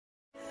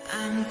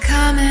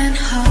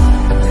coming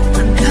home,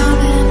 I'm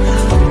coming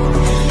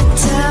home.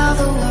 Tell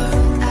the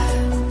world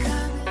I'm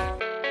coming.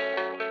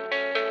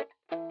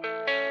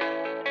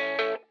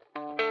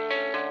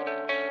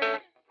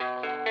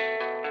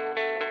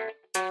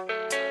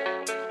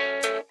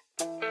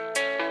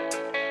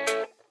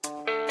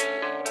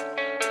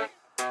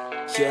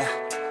 Yeah,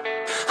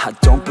 I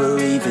don't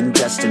believe in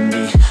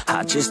destiny,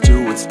 I just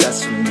do what's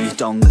best for me.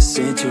 Don't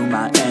listen to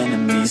my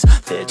enemies,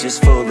 they're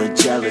just full of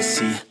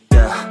jealousy.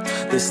 Yeah,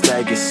 this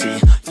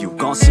legacy, you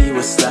gon' see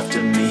what's left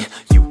of me.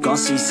 You gon'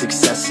 see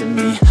success in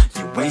me,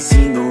 you ain't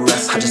seen the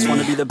rest of me. I just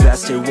wanna be the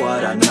best at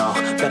what I know,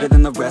 better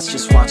than the rest,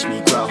 just watch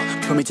me grow.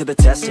 Put me to the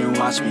test and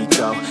watch me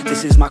go.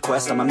 This is my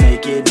quest, I'ma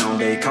make it known.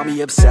 They call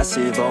me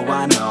obsessive, oh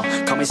I know.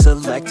 Call me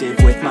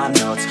selective with my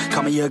notes,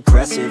 call me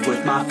aggressive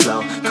with my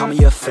flow, call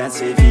me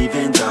offensive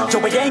even though yo,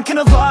 I ain't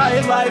gonna lie,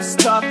 life's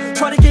tough.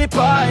 Try to get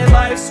by,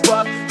 life's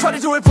rough. Try to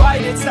do it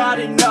right, it's not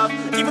enough.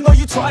 Even though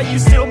you try, you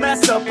still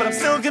mess up. But I'm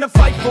still gonna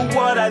fight for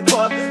what I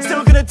love,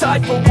 still gonna die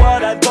for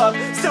what I love,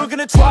 still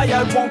gonna try,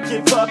 I won't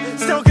give up,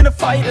 still gonna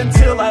fight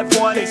until I've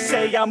won. They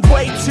say I'm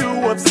way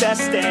too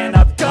obsessed and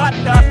I've got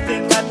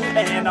nothing left,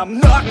 and I'm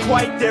not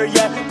quite there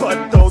yet,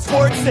 but those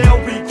words they'll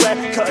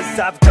regret, cause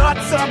I've got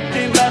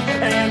something left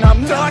and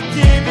I'm not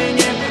giving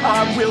in.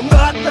 I will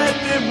not let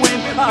them win,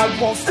 I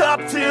won't stop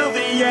till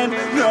the end,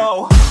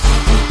 no.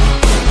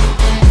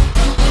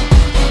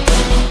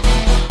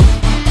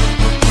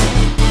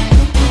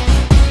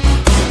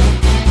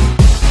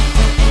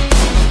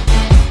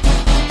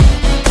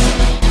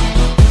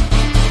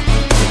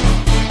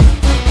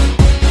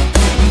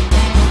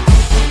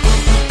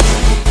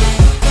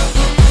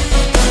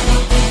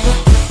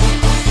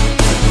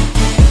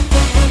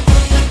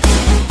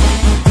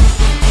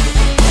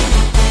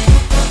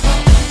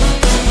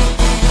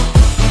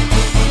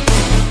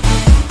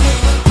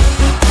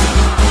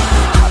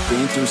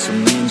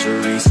 Some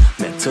injuries,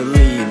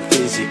 mentally and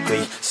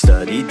physically.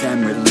 Studied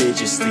them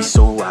religiously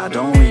so I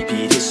don't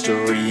repeat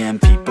history.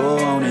 And people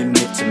won't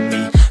admit to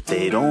me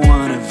they don't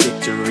want a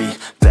victory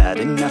bad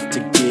enough to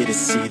get a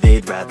C.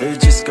 They'd rather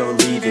just go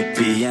leave it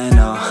be. And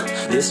oh,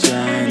 this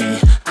journey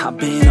I've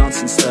been on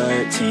since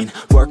 13,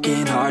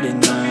 working hard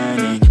and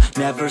learning,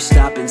 never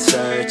stopping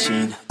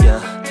searching.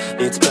 Yeah,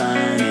 it's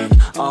burning,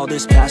 all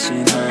this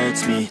passion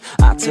hurts me.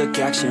 I took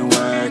action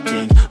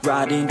working,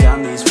 writing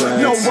down these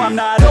words. No, I'm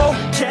not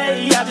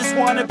okay, I just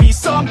wanna be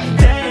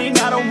something.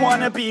 I don't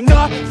wanna be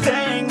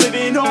nothing,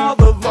 living all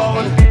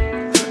alone.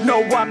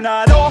 No, I'm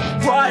not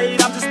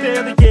alright, I'm just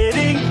barely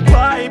getting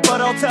by.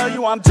 But I'll tell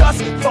you I'm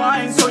just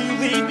fine, so you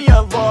leave me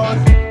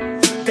alone.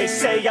 They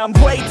say I'm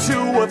way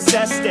too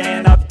obsessed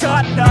and I've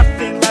got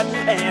nothing left,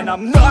 and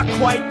I'm not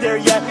quite there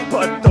yet,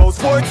 but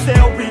those words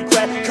they'll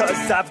regret,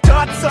 cause I've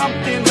got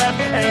something left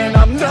and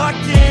I'm not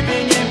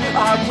giving in.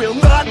 I will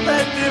not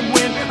let them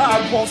win,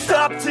 I won't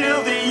stop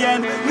till the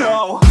end,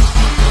 no.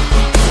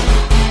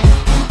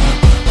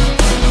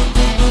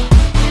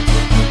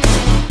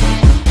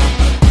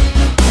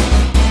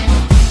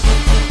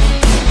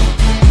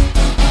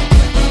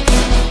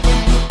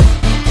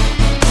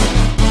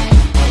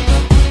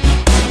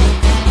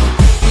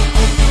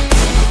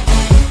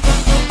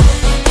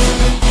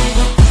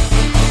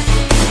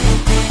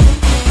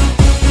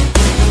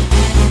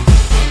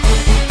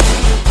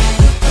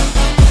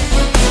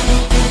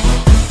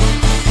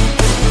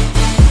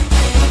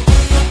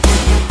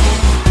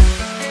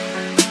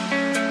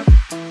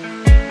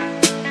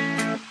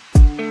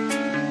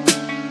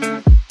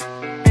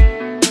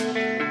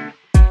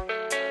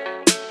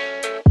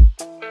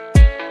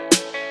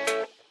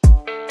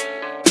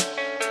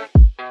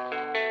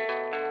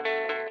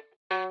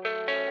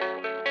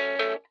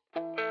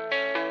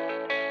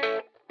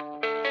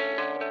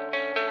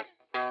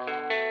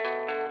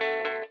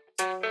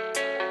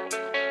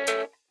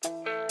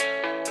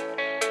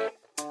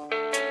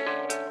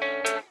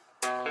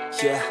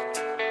 Yeah,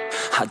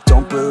 I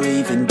don't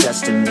believe in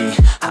destiny,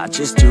 I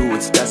just do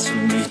what's best for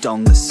me.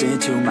 Don't listen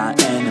to my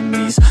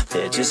enemies,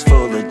 they're just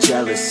full of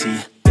jealousy.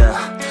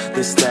 Yeah,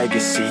 this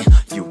legacy,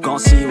 you gon'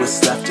 see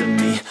what's left of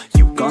me.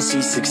 You gon'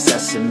 see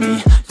success in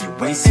me,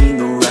 you ain't seen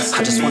the rest of me.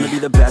 I just wanna be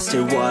the best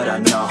at what I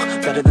know,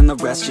 better than the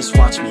rest, just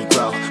watch me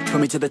grow.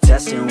 Put me to the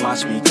test and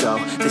watch me go.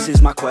 This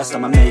is my quest,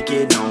 I'ma make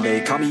it known.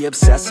 They call me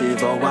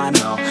obsessive, oh I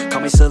know.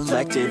 Call me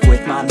selective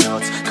with my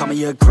notes, call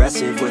me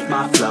aggressive with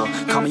my flow,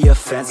 call me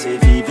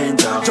offensive even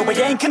though yo, I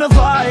ain't gonna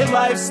lie,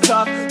 life's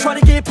tough. Try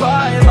to get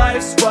by,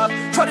 life's rough.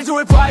 Try to do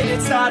it right,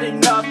 it's not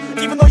enough.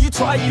 Even though you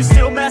try, you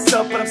still mess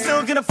up. But I'm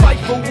still gonna fight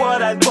for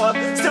what I love,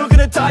 still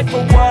gonna die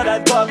for what I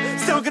love,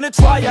 still gonna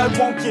try, I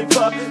won't give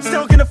up,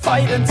 still gonna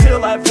fight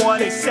until I've won.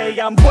 They say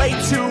I'm way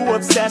too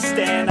obsessed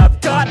and I've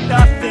got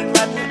nothing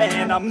left,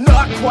 and I'm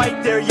not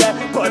quite there yet,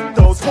 but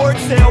those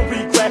words they'll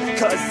regret,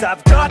 cause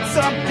I've got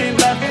something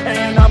left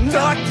and I'm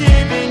not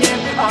giving in.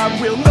 I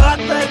will not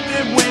let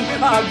them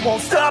win, I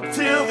won't stop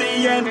till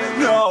the end,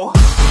 no.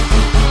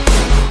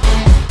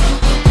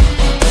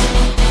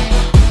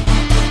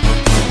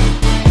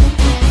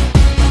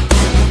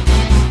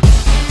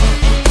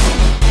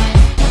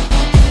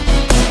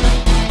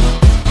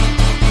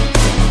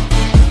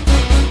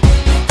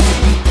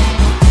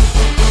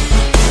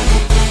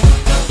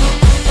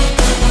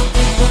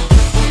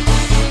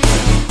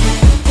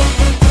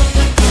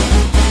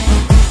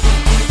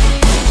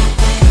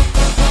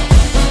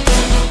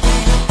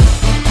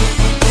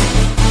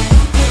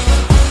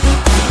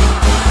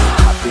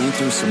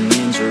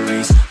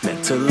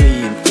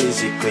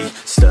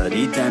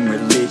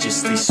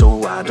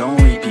 I don't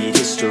repeat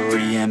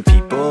history. And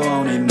people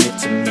won't admit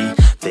to me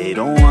they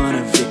don't want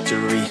a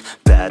victory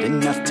bad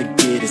enough to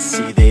get a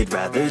C. They'd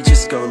rather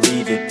just go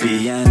leave it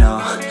be. And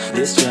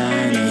this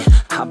journey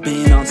I've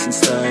been on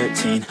since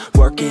 13,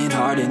 working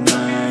hard and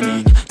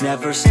learning,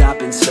 never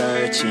stopping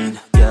searching.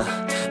 Yeah,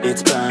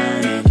 it's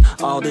burning,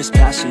 all this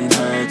passion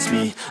hurts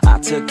me. I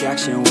took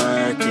action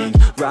working,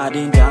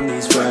 writing down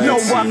these words. No,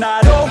 I'm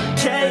not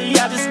okay,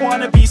 I just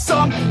wanna be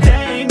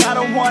something. I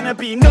don't wanna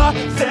be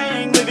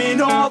nothing,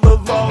 living all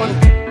alone.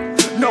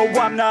 No,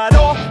 I'm not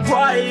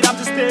alright, I'm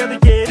just barely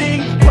getting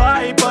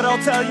by. But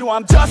I'll tell you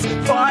I'm just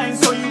fine,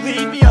 so you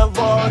leave me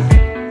alone.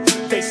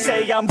 They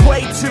say I'm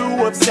way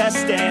too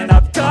obsessed and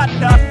I've got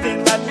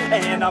nothing left,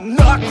 and I'm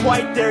not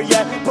quite there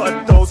yet,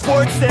 but those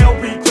words they'll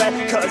regret.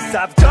 Cause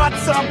I've got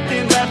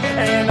something left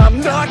and I'm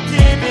not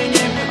giving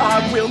in.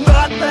 I will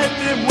not let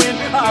them win,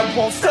 I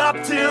won't stop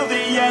till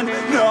the end,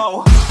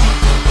 no.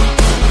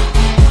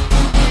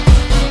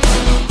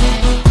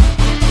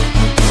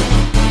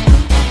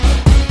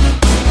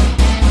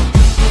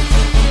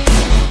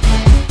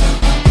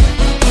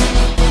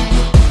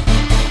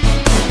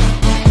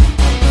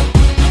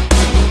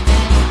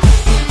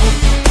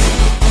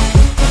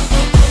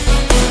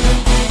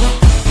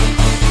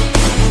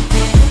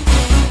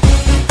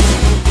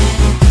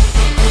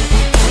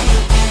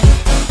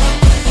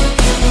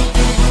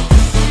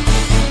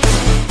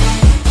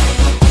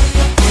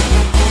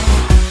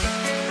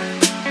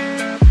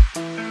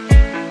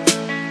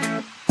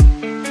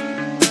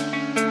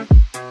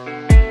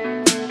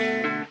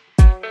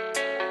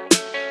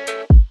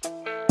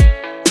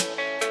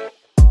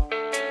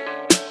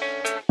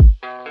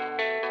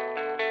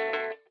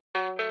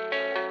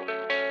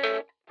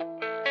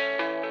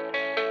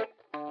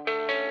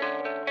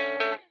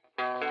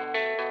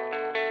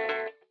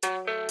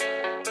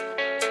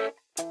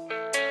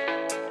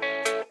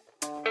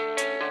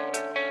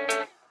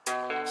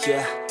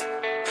 Yeah,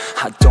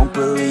 I don't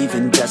believe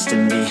in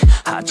destiny,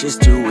 I just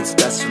do what's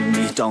best for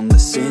me. Don't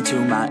listen to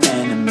my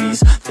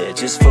enemies, they're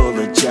just full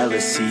of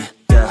jealousy.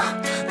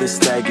 Yeah,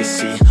 this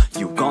legacy,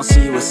 you gon'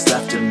 see what's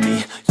left of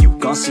me. You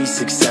gon' see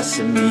success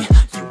in me,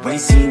 you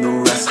ain't seen the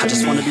rest of me. I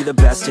just wanna be the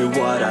best at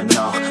what I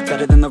know,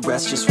 better than the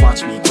rest, just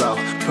watch me grow.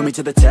 Put me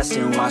to the test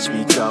and watch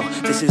me go.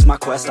 This is my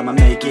quest, I'ma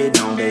make it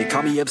known. They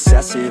call me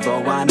obsessive,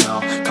 oh I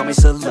know. Call me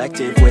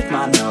selective with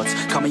my notes,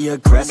 call me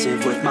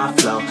aggressive with my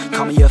flow.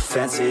 Call me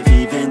offensive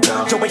even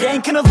though Joe, I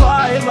ain't gonna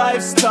lie,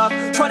 life's tough.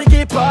 Try to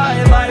get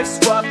by, life's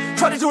rough.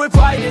 Try to do it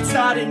right, it's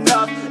not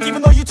enough.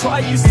 Even though you try,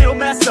 you still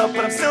mess up.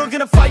 But I'm still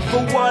gonna fight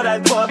for what I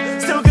love,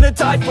 still gonna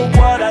die for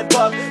what I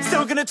love,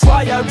 still gonna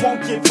try, I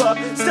won't give up,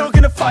 still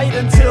gonna fight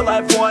until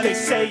I've won. They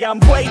say I'm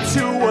way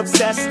too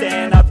obsessed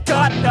and I've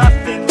got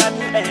nothing left,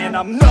 and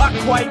I'm not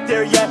quite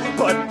there yet,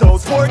 but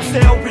those words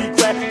they'll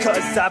regret.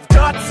 Cause I've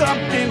got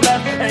something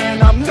left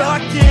and I'm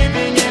not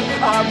giving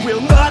in. I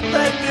will not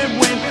let them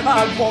win,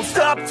 I won't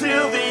stop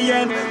till the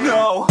end,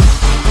 no.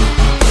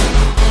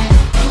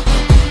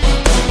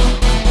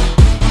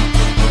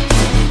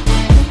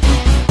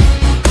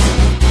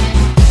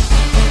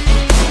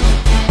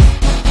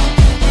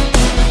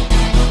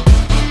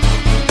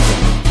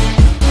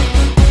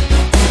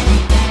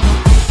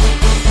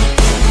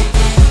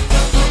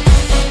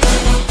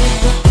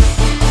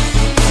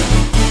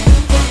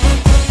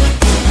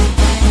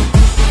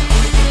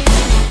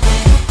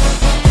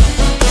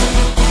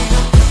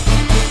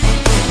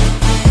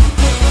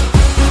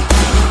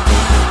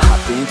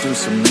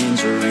 Some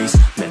injuries,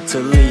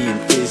 mentally and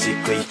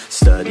physically,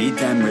 studied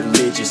them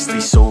religiously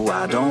so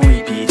I don't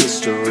repeat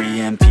history.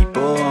 And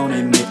people won't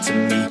admit to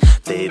me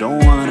they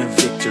don't want a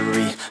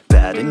victory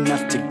bad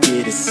enough to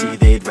get a C.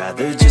 They'd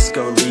rather just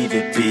go leave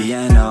it be.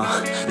 And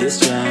this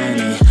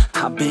journey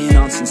I've been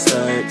on since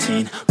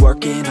 13,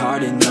 working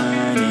hard and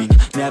learning,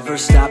 never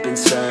stopping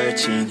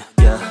searching.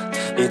 Yeah,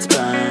 it's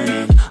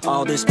burning,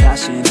 all this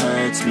passion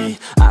hurts me.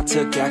 I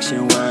took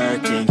action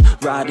working,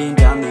 writing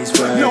down these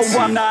words. No,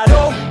 I'm not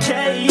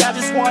okay, I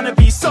just wanna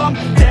be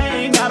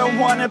something. I don't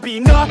wanna be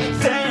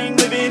nothing,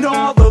 living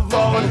all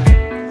alone.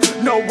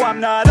 No, I'm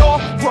not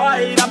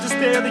alright, I'm just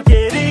barely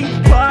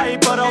getting by.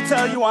 But I'll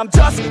tell you I'm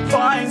just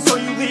fine, so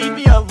you leave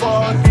me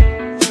alone.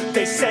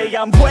 They say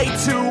I'm way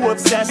too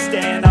obsessed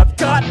and I've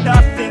got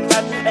nothing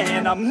left,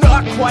 and I'm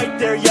not quite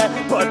there yet,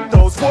 but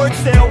those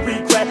words they'll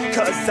regret.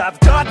 Cause I've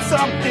got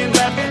something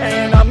left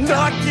and I'm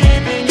not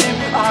giving in.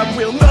 I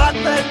will not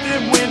let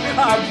them win,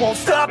 I won't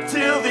stop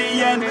till the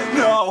end,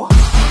 no.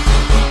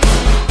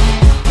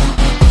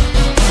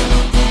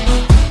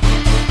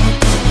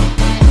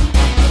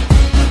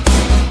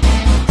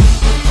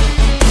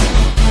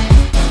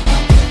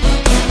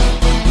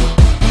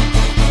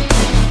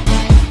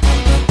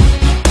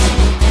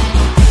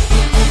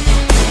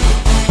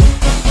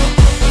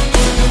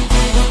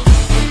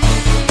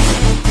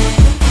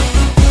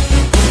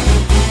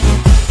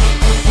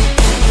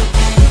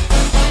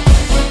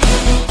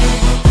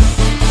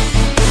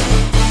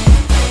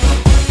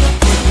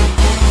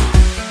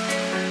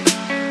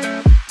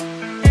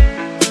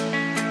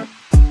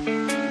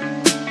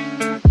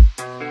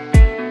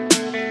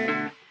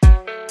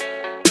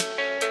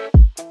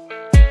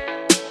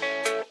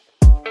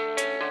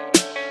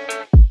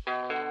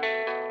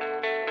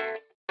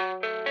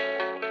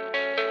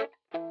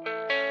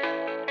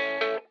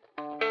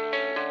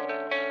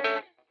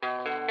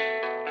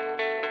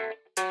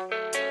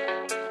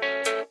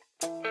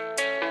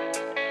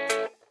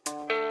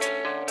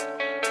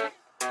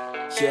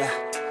 yeah.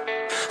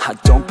 I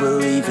don't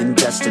believe in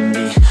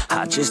destiny,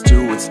 I just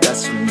do what's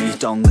best for me.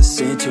 Don't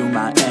listen to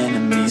my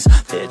enemies,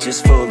 they're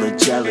just full of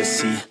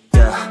jealousy.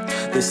 Yeah,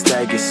 this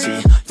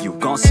legacy, you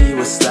gon' see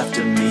what's left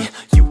of me.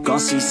 You gon'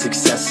 see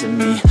success in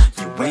me,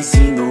 you ain't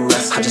seen the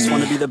rest of me. I just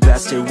wanna be the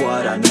best at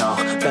what I know,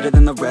 better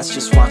than the rest,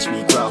 just watch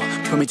me grow.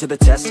 Put me to the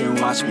test and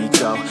watch me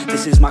go.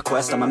 This is my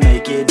quest, I'ma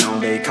make it known.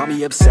 They call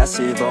me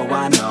obsessive, oh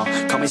I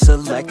know. Call me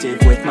selective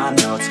with my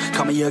notes,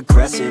 call me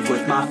aggressive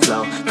with my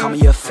flow, call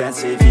me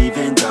offensive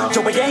even though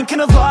yo, I ain't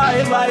gonna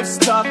lie, life's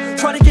tough.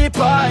 Try to get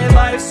by,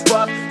 life's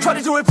rough. Try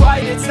to do it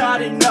right, it's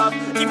not enough.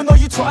 Even though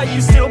you try, you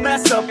still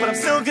mess up. But I'm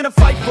still gonna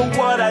fight for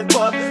what I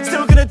love,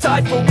 still gonna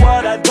die for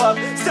what I love,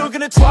 still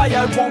gonna try,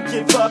 I won't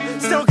give up,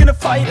 still gonna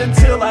fight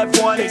until I've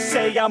won. They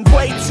say I'm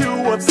way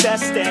too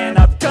obsessed and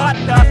I've got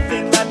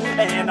nothing left,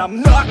 and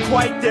I'm not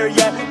quite there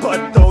yet,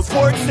 but those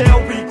words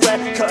they'll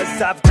regret,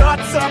 cause I've got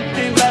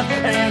something left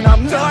and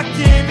I'm not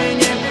giving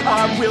in.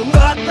 I will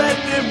not let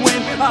them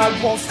win, I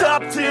won't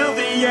stop till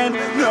the end,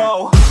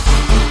 no.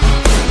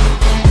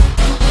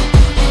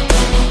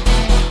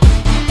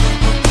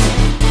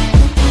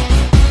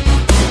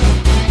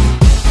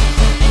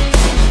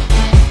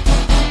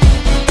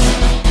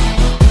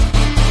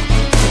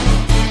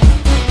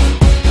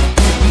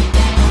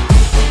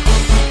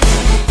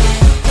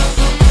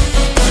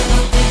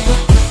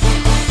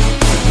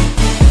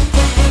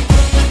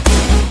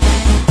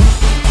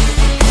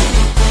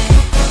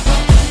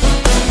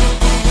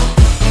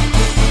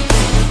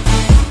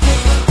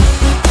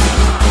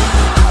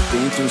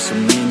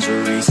 Some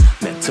injuries,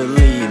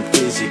 mentally and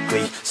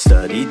physically.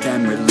 Studied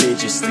them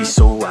religiously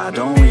so I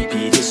don't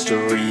repeat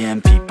history.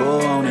 And people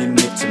won't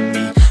admit to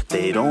me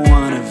they don't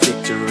want a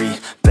victory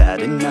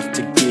bad enough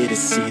to get a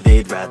C.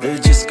 They'd rather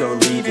just go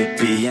leave it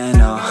be. And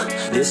oh,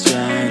 this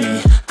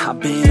journey I've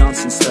been on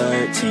since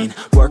 13,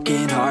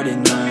 working hard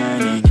and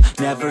learning,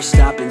 never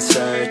stopping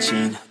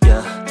searching.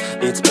 Yeah,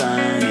 it's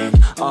burning,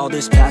 all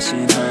this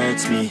passion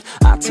hurts me.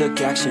 I took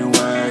action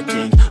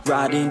working,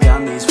 writing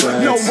down these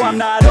words. No, I'm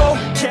not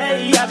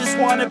okay, I just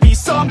wanna be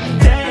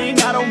something.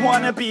 I don't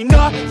wanna be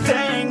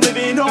nothing,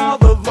 living all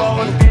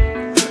alone.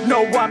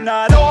 No, I'm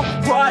not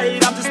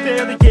alright, I'm just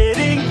barely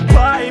getting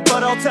by.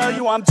 But I'll tell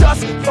you I'm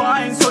just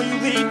fine, so you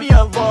leave me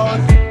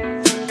alone.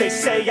 They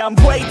say I'm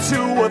way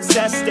too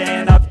obsessed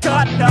and I've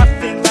got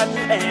nothing left,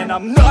 and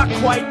I'm not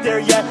quite there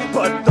yet,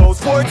 but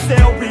those words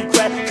they'll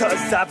regret,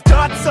 cause I've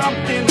got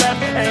something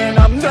left and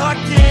I'm not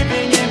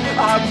giving in.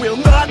 I will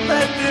not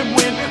let them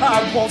win,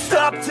 I won't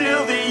stop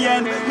till the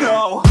end,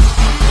 no.